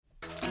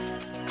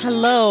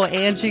Hello,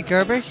 Angie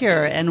Gerber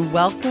here, and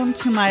welcome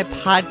to my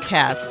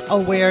podcast,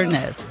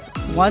 Awareness.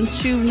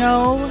 Once you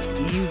know,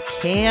 you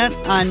can't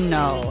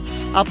unknow.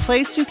 A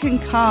place you can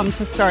come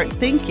to start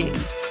thinking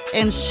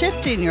and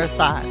shifting your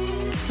thoughts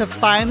to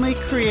finally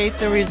create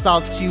the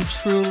results you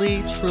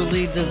truly,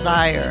 truly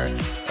desire.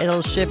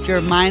 It'll shift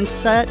your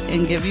mindset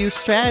and give you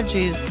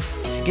strategies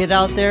to get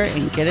out there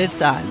and get it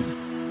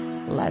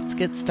done. Let's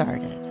get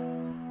started.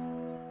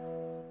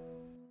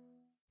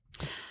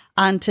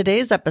 On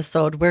today's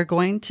episode, we're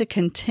going to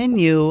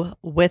continue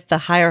with the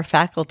higher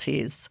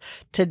faculties.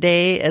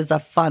 Today is a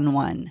fun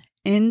one,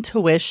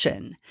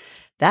 intuition.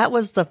 That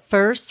was the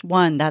first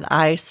one that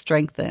I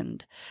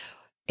strengthened.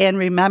 And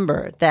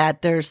remember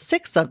that there's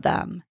 6 of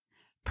them: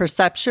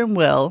 perception,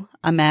 will,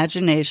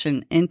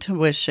 imagination,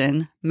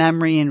 intuition,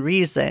 memory, and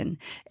reason.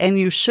 And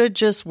you should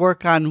just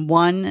work on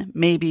 1,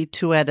 maybe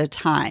 2 at a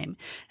time.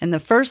 And the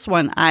first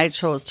one I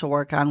chose to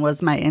work on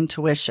was my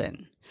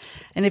intuition.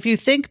 And if you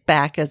think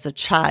back as a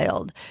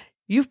child,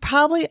 you've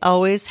probably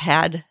always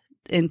had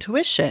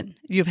intuition.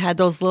 You've had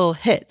those little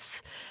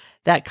hits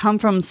that come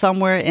from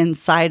somewhere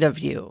inside of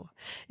you.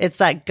 It's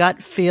that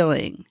gut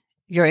feeling,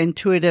 your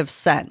intuitive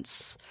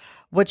sense,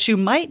 what you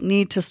might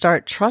need to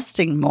start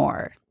trusting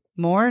more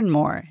and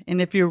more. And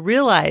if you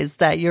realize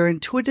that you're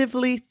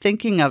intuitively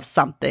thinking of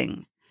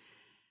something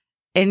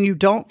and you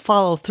don't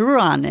follow through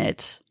on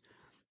it,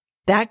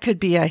 that could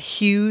be a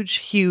huge,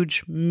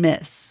 huge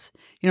miss.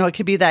 You know, it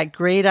could be that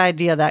great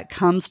idea that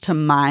comes to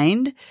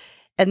mind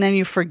and then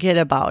you forget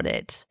about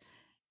it.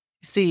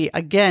 See,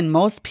 again,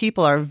 most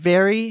people are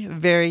very,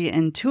 very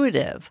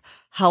intuitive.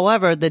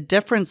 However, the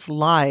difference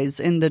lies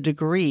in the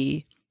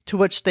degree to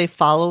which they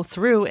follow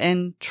through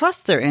and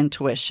trust their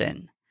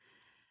intuition.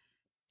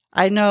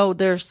 I know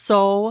there's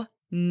so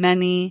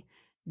many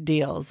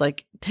deals,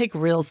 like take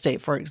real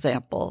estate, for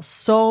example,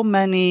 so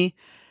many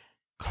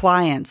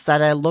clients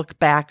that I look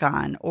back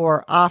on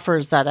or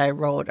offers that I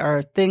wrote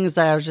or things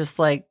that I was just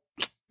like,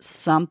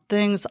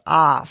 something's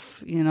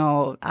off,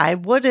 I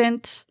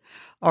wouldn't,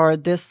 or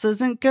this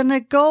isn't going to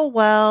go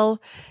well,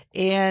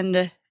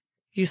 and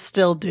you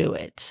still do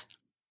it.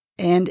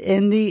 And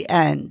in the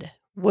end,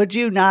 would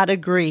you not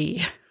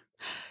agree?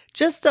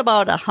 Just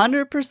about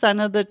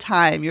 100% of the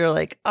time, you're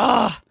like,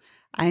 I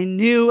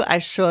knew I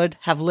should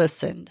have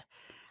listened.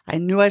 I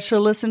knew I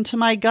should listen to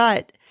my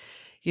gut.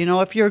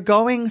 If you're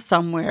going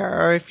somewhere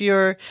or if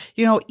you're,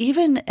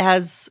 even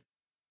as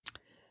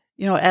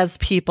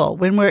people,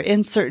 when we're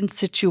in certain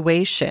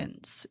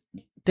situations,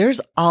 there's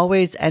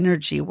always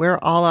energy. We're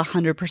all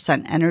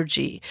 100%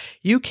 energy.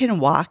 You can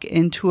walk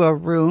into a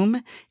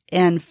room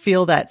and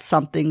feel that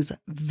something's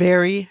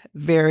very,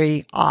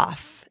 very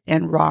off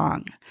and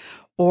wrong.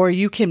 Or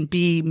you can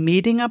be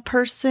meeting a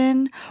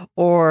person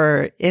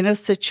or in a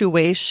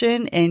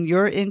situation and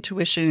your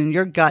intuition and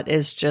your gut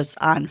is just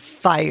on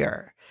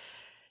fire.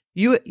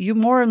 You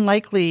more than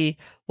likely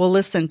will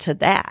listen to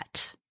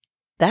that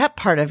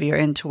part of your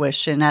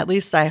intuition. At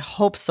least I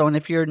hope so. And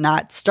if you're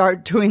not,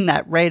 start doing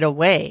that right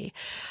away.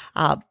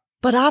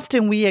 But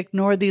often we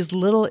ignore these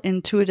little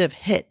intuitive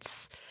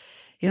hits,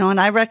 and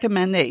I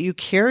recommend that you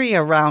carry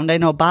around. I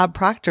know Bob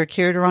Proctor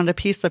carried around a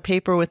piece of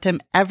paper with him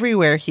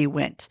everywhere he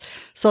went,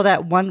 so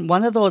that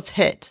one of those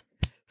hit,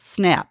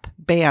 snap,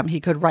 bam, he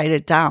could write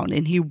it down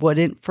and he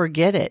wouldn't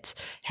forget it.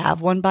 Have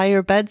one by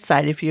your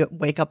bedside if you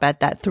wake up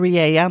at that 3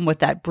 a.m. with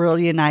that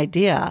brilliant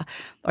idea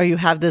or you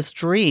have this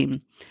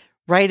dream,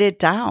 write it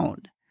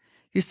down.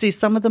 You see,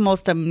 some of the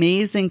most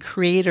amazing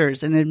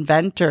creators and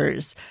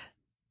inventors,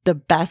 the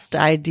best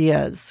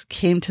ideas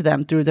came to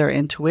them through their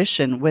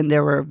intuition when they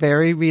were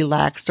very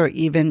relaxed or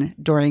even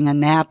during a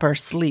nap or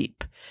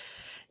sleep.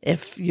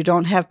 If you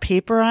don't have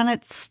paper on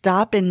it,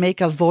 stop and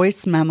make a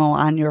voice memo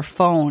on your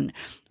phone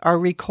or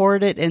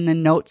record it in the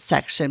notes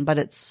section. But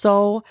it's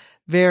so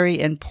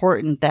very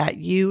important that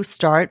you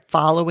start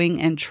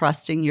following and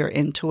trusting your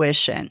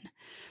intuition.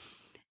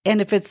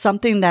 And if it's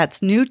something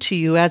that's new to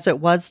you, as it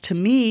was to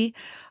me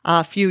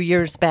a few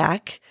years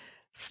back,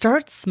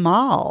 start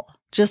small.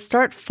 Just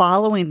start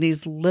following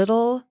these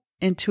little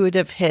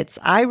intuitive hits.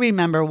 I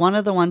remember one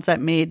of the ones that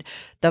made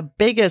the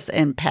biggest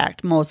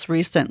impact most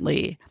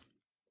recently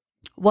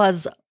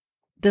was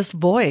this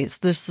voice,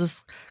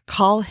 this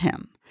call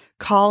him.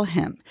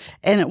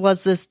 And it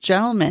was this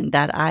gentleman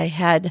that I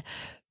had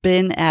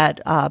been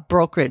at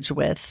brokerage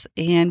with,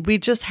 and we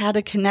just had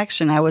a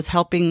connection. I was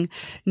helping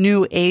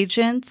new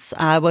agents.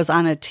 I was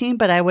on a team,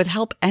 but I would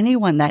help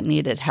anyone that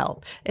needed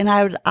help, and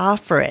I would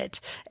offer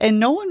it. And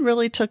no one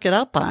really took me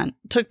up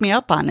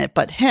on it,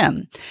 but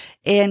him.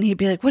 And he'd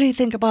be like, "What do you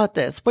think about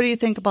this? What do you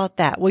think about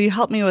that? Will you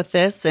help me with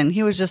this?" And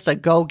he was just a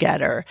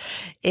go-getter.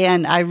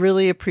 And I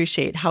really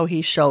appreciate how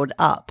he showed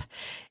up.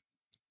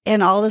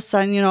 And all of a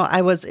sudden,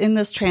 I was in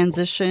this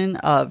transition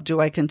of, do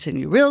I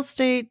continue real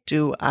estate?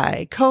 Do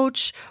I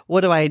coach?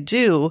 What do I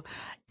do?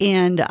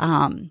 And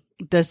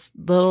this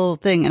little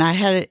thing, and I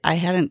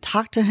hadn't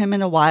talked to him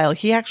in a while.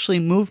 He actually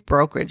moved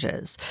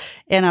brokerages,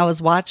 and I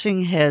was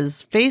watching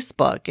his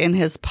Facebook and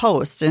his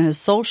posts and his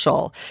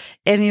social,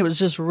 and he was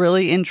just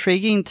really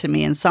intriguing to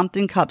me. And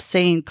something kept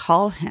saying,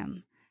 call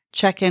him.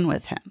 check in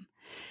with him.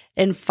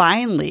 And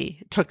finally,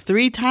 it took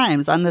 3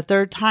 times. On the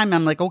 3rd time,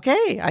 I'm like,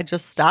 okay, I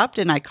just stopped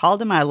and I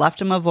called him. I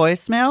left him a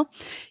voicemail.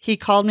 He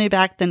called me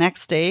back the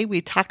next day.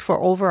 We talked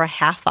for over a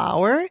half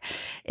hour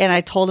and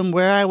I told him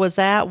where I was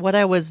at, what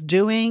I was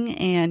doing.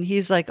 And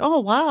he's like, oh,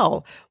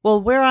 wow.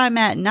 Well, where I'm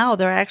at now,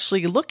 they're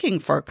actually looking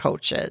for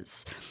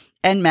coaches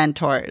and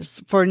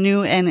mentors for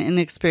new and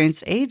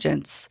inexperienced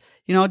agents.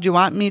 Do you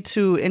want me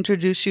to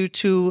introduce you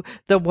to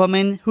the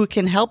woman who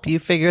can help you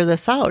figure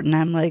this out? And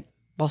I'm like,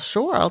 well,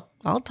 sure,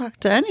 I'll talk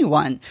to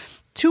anyone.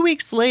 2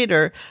 weeks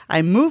later,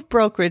 I moved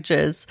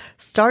brokerages,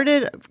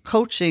 started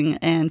coaching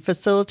and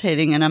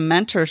facilitating in a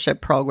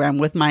mentorship program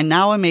with my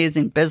now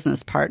amazing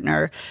business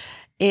partner,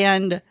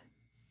 and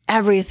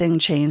everything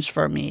changed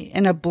for me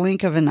in a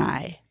blink of an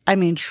eye. I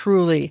mean,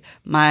 truly,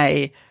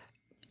 my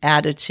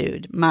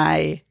attitude,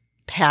 my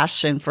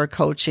passion for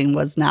coaching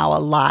was now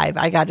alive.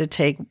 I got to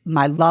take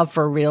my love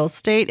for real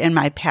estate and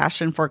my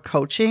passion for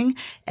coaching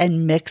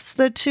and mix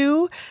the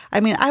two. I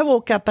mean, I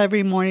woke up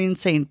every morning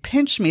saying,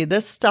 pinch me,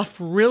 this stuff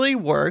really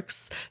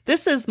works.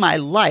 This is my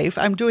life.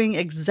 I'm doing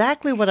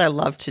exactly what I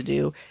love to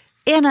do.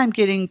 And I'm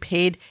getting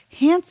paid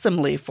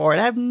handsomely for it.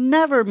 I've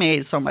never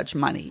made so much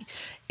money.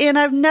 And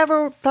I've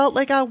never felt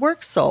like I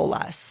work so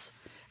less.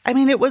 I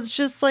mean, it was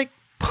just like,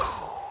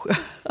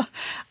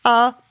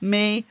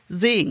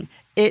 amazing.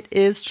 It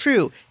is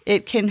true.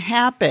 It can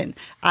happen.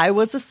 I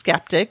was a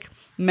skeptic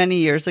many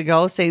years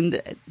ago saying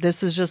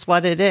this is just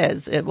what it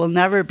is. It will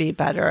never be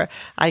better.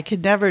 I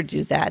could never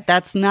do that.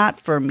 That's not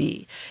for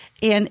me.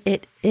 And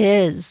it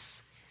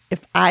is.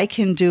 If I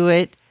can do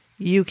it,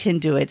 you can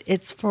do it.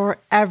 It's for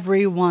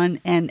everyone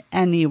and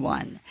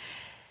anyone.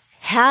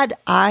 Had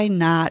I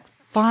not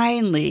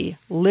finally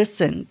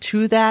listened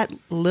to that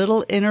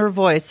little inner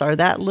voice or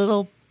that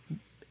little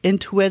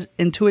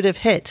intuitive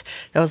hit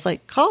that was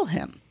like, call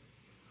him.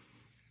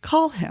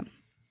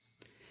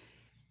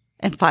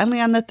 And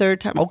finally on the 3rd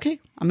time, okay,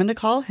 I'm going to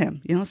call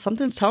him.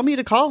 Something's telling me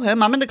to call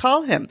him. I'm going to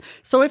call him.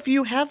 So if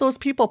you have those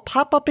people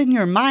pop up in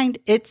your mind,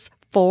 it's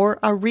for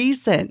a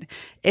reason.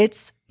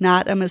 It's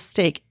not a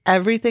mistake.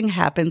 Everything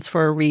happens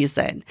for a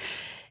reason.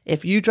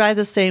 If you drive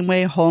the same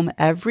way home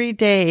every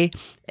day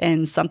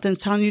and something's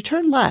telling you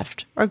turn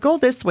left or go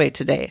this way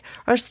today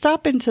or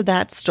stop into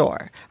that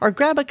store or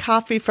grab a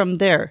coffee from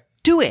there,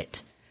 do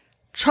it.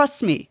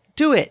 Trust me.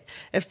 Do it.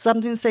 If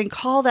something's saying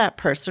call that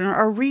person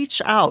or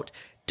reach out,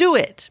 do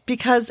it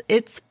because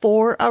it's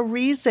for a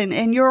reason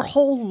and your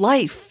whole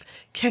life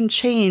can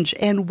change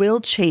and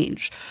will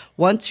change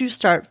once you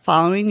start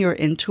following your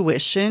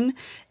intuition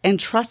and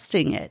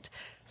trusting it.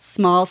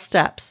 Small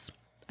steps.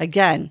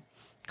 Again,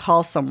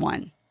 call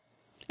someone.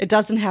 It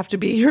doesn't have to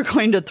be you're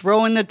going to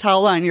throw in the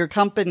towel on your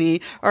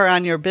company or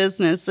on your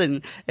business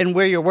and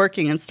where you're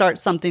working and start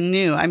something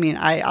new. I mean,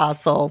 I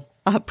also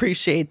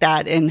appreciate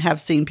that and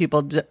have seen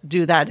people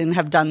do that and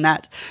have done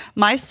that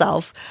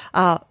myself.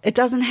 It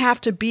doesn't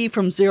have to be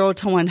from 0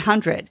 to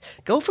 100.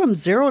 Go from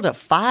 0 to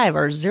 5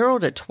 or 0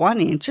 to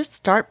 20 and just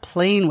start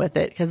playing with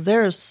it because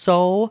there is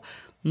so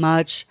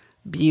much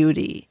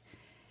beauty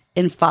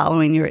in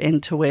following your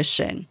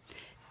intuition.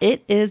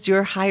 It is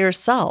your higher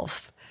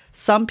self.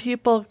 Some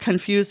people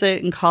confuse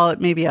it and call it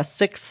maybe a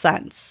sixth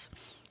sense.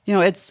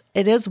 It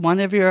is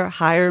one of your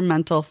higher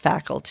mental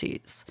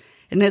faculties.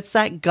 And it's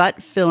that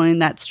gut feeling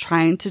that's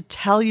trying to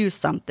tell you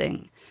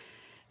something.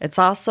 It's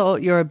also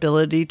your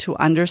ability to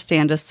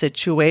understand a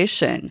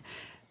situation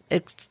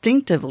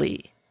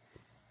instinctively.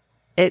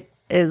 It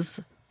is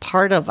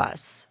part of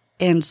us.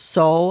 And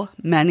so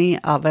many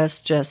of us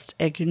just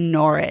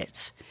ignore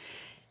it.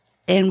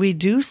 And we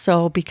do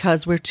so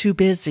because we're too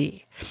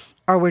busy.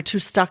 Or we're too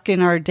stuck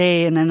in our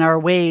day and in our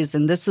ways.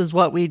 And this is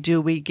what we do.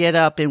 We get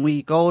up and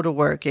we go to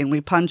work and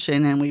we punch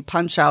in and we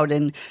punch out.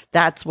 And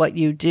that's what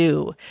you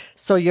do.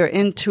 So your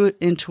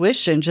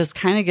intuition just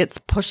kind of gets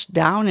pushed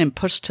down and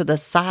pushed to the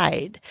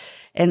side.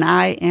 And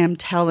I am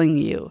telling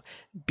you,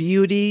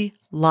 beauty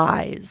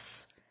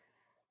lies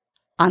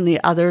on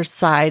the other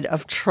side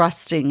of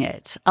trusting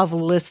it, of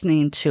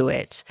listening to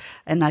it.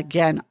 And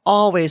again,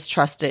 always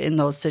trust it in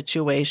those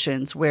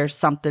situations where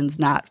something's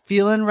not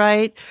feeling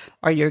right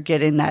or you're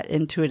getting that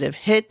intuitive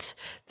hit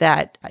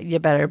that you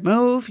better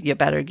move, you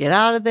better get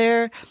out of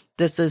there.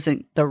 This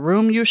isn't the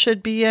room you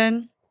should be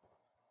in.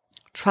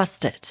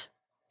 Trust it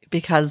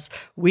because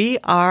we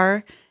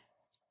are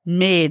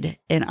made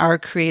in our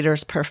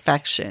Creator's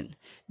perfection.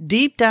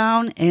 Deep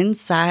down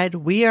inside,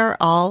 we are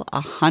all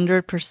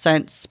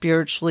 100%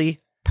 spiritually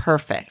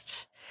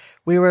perfect.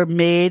 We were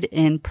made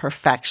in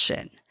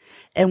perfection.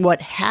 And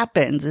what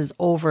happens is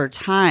over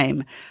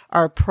time,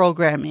 our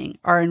programming,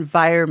 our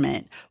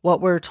environment,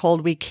 what we're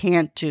told we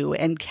can't do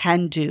and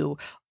can do,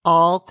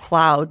 all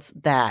clouds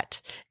that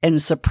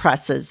and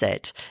suppresses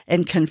it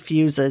and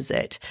confuses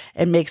it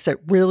and makes it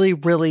really,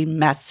 really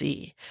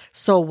messy.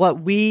 So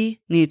what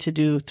we need to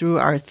do through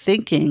our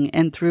thinking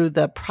and through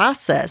the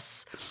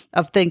process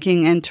of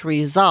thinking into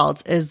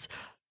results is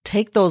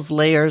take those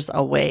layers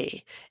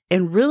away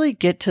and really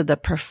get to the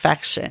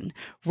perfection.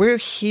 We're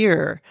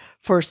here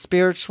for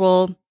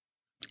spiritual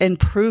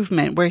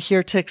improvement. We're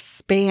here to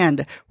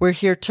expand. We're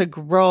here to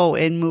grow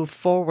and move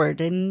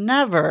forward, and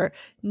never,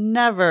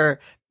 never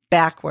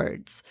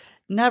backwards.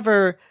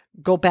 Never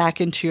go back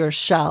into your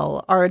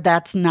shell, or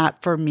that's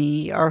not for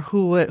me, or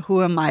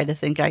who am I to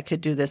think I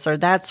could do this, or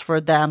that's for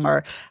them,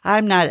 or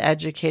I'm not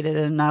educated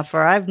enough,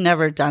 or I've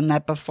never done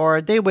that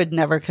before. They would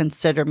never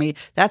consider me.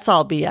 That's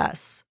all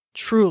BS.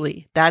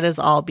 Truly, that is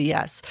all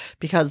BS,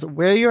 because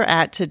where you're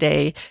at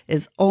today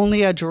is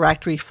only a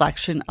direct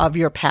reflection of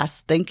your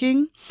past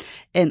thinking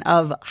and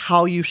of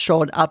how you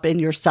showed up in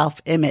your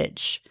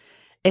self-image.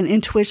 And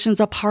intuition's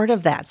a part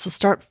of that. So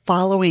start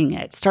following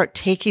it. Start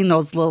taking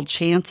those little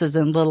chances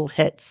and little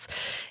hits.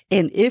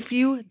 And if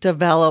you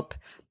develop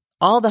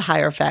all the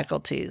higher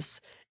faculties,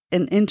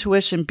 and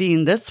intuition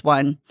being this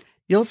one,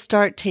 you'll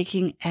start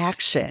taking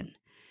action.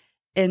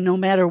 And no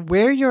matter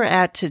where you're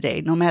at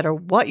today, no matter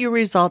what your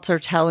results are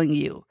telling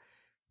you,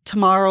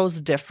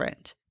 tomorrow's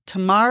different.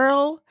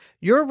 Tomorrow,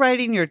 you're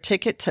writing your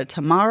ticket to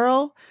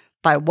tomorrow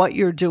by what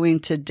you're doing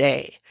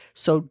today.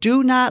 So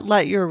do not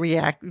let your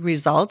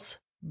results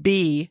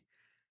be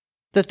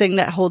the thing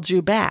that holds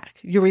you back.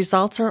 Your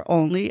results are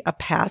only a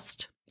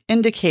past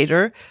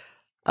indicator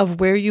of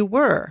where you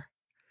were,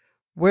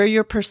 where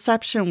your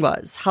perception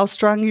was, how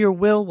strong your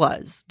will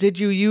was. Did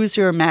you use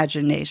your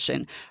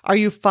imagination? Are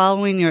you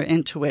following your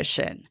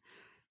intuition?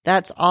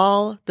 That's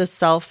all the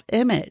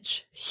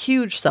self-image,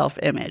 huge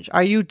self-image.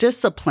 Are you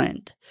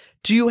disciplined?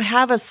 Do you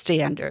have a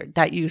standard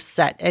that you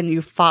set and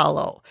you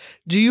follow?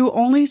 Do you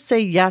only say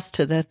yes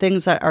to the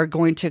things that are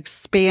going to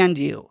expand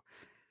you?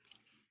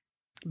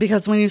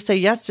 Because when you say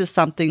yes to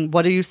something,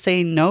 what are you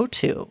saying no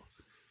to?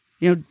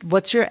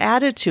 What's your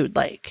attitude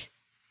like?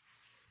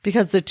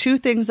 Because the two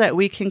things that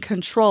we can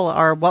control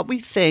are what we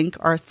think,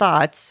 our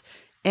thoughts,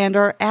 and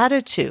our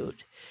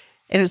attitude.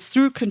 And it's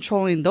through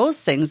controlling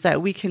those things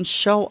that we can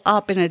show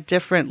up in a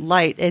different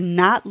light and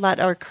not let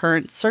our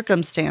current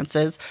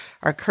circumstances,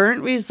 our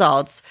current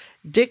results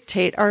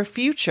dictate our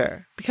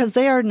future, because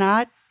they are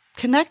not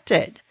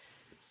connected.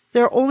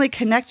 They're only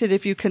connected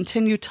if you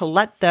continue to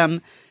let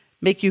them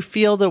make you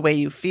feel the way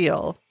you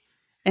feel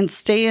and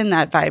stay in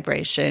that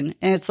vibration.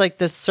 And it's like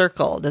this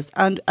circle, this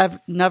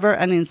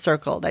never-ending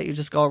circle that you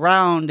just go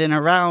around and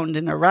around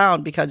and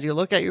around, because you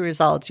look at your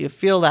results, you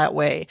feel that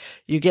way,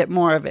 you get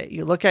more of it.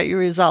 You look at your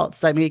results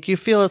that make you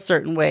feel a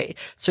certain way,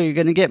 so you're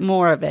going to get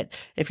more of it.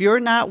 If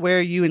you're not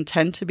where you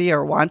intend to be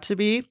or want to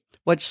be,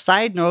 which,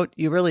 side note,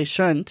 you really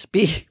shouldn't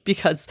be,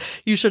 because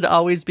you should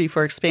always be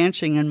for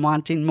expansion and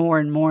wanting more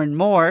and more and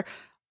more,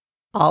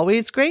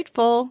 always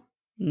grateful,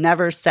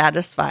 never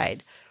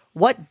satisfied.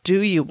 What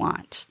do you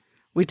want?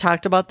 We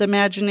talked about the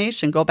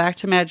imagination. Go back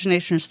to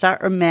imagination.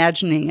 Start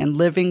imagining and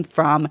living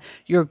from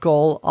your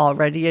goal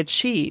already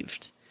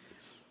achieved.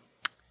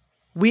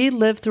 We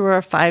live through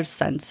our five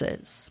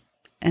senses.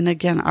 And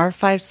again, our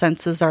five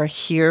senses are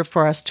here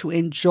for us to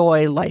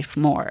enjoy life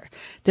more.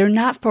 They're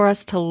not for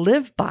us to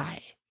live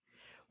by.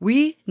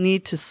 We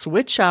need to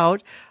switch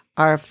out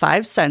our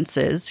five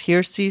senses,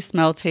 hear, see,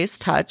 smell,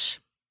 taste, touch,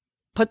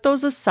 put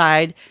those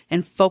aside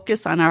and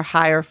focus on our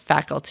higher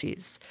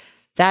faculties.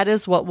 That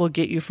is what will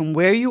get you from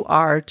where you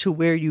are to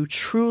where you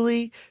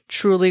truly,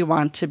 truly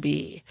want to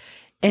be.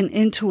 And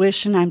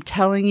intuition, I'm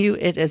telling you,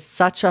 it is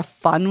such a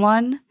fun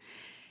one.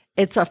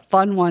 It's a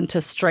fun one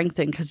to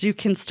strengthen, because you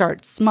can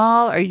start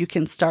small or you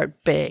can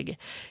start big.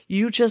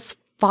 You just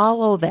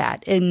follow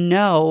that and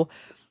know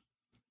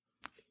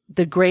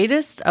the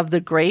greatest of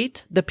the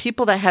great, the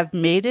people that have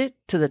made it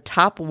to the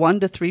top 1%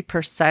 to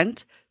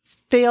 3%,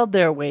 failed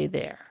their way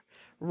there.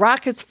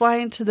 Rockets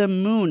flying to the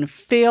moon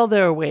fail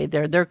their way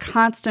there. They're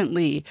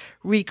constantly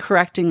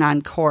recorrecting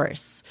on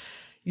course.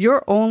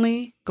 You're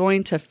only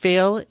going to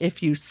fail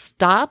if you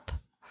stop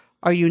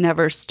or you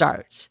never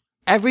start.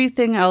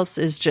 Everything else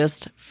is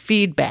just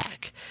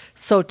feedback.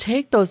 So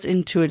take those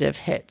intuitive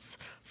hits,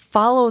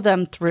 follow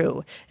them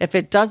through. If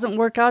it doesn't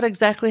work out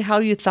exactly how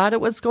you thought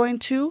it was going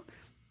to,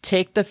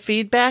 take the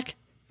feedback,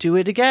 do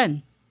it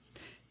again.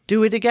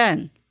 Do it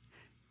again.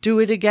 Do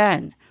it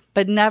again.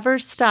 But never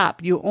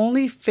stop. You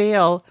only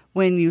fail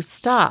when you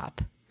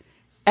stop.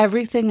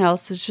 Everything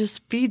else is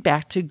just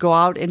feedback to go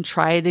out and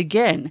try it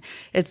again.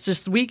 It's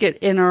just we get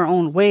in our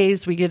own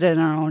ways. We get in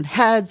our own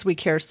heads. We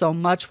care so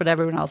much what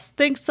everyone else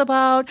thinks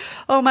about.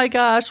 Oh my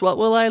gosh, what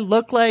will I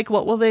look like?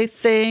 What will they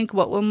think?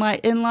 What will my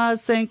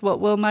in-laws think? What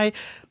will my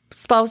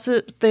spouse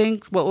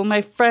think? What will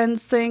my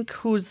friends think?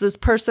 Who's this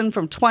person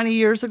from 20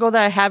 years ago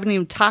that I haven't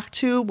even talked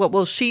to? What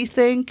will she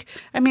think?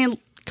 I mean,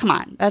 come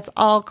on, that's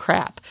all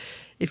crap.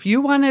 If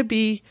you want to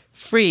be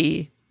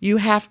free, you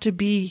have to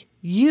be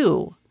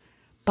you.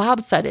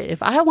 Bob said it.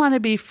 If I want to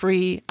be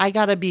free, I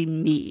got to be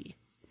me.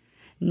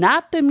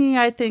 Not the me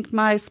I think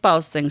my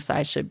spouse thinks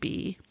I should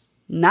be.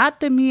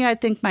 Not the me I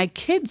think my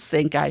kids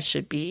think I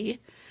should be.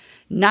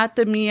 Not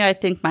the me I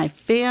think my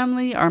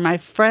family or my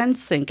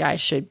friends think I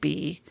should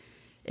be.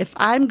 If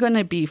I'm going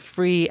to be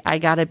free, I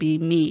got to be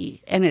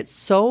me. And it's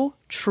so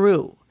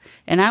true.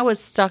 And I was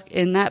stuck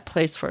in that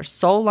place for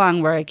so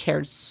long where I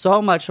cared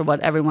so much of what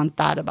everyone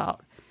thought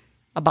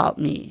about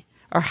me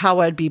or how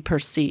I'd be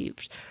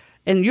perceived.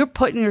 And you're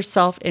putting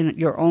yourself in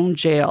your own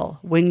jail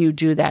when you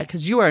do that,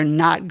 because you are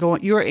not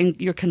going,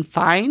 you're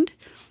confined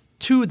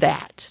to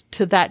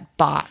that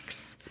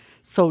box.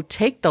 So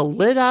take the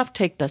lid off,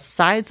 take the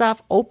sides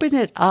off, open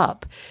it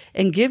up,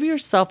 and give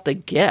yourself the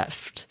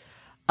gift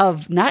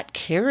of not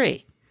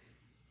caring.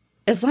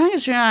 As long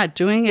as you're not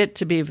doing it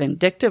to be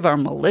vindictive or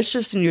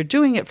malicious, and you're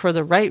doing it for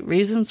the right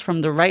reasons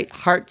from the right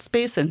heart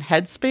space and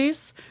head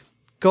space,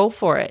 go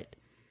for it.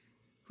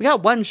 We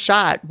got one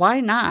shot. Why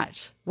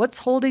not? What's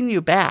holding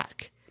you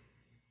back?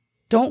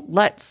 Don't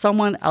let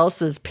someone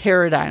else's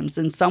paradigms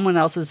and someone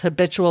else's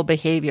habitual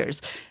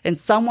behaviors and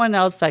someone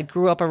else that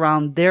grew up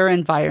around their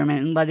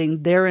environment and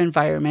letting their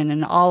environment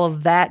and all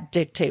of that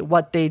dictate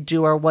what they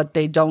do or what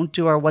they don't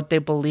do or what they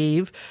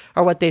believe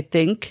or what they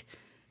think.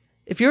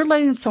 If you're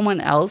letting someone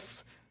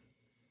else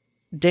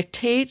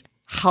dictate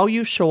how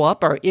you show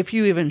up, or if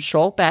you even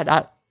show up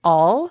at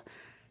all,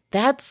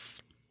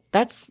 that's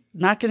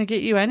not going to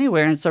get you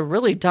anywhere. And it's a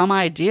really dumb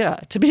idea,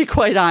 to be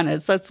quite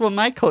honest. That's what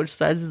my coach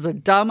says is a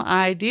dumb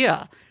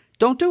idea.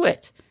 Don't do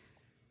it.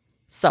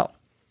 So,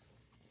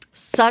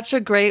 such a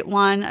great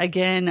one.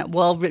 Again,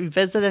 we'll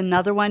revisit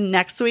another one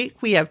next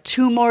week. We have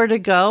 2 more to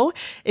go.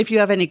 If you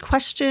have any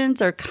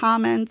questions or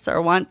comments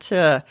or want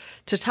to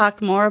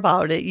talk more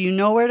about it, you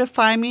know where to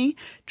find me.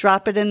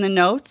 Drop it in the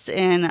notes.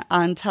 And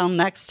until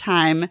next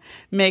time,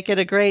 make it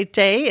a great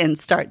day and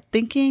start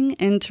thinking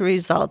into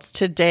results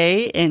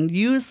today and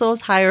use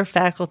those higher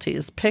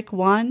faculties. Pick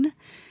one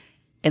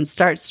and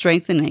start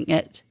strengthening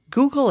it.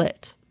 Google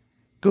it.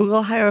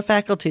 Google higher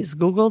faculties.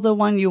 Google the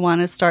one you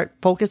want to start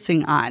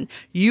focusing on.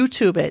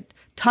 YouTube it.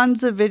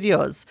 Tons of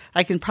videos.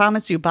 I can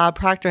promise you Bob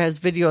Proctor has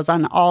videos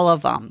on all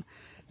of them.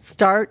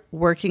 Start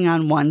working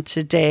on one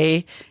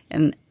today,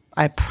 and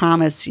I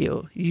promise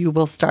you, you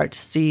will start to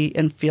see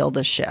and feel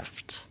the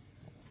shift.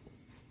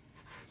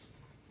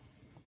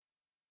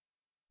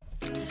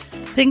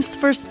 Thanks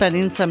for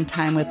spending some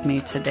time with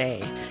me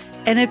today.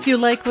 And if you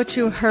like what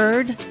you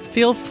heard,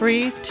 feel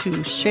free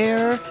to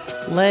share,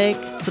 like,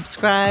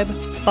 subscribe,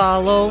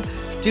 follow,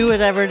 do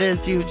whatever it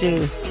is you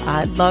do.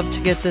 I'd love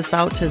to get this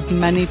out to as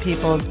many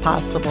people as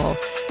possible,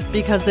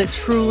 because it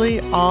truly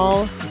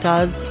all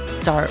does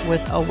start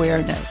with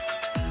awareness.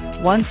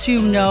 Once you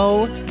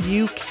know,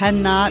 you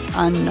cannot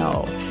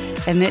unknow,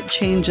 and it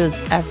changes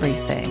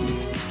everything.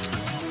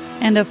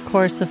 And of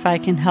course, if I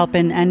can help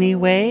in any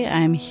way,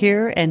 I'm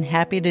here and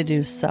happy to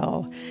do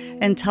so.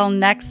 Until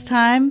next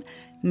time,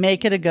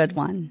 make it a good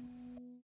one.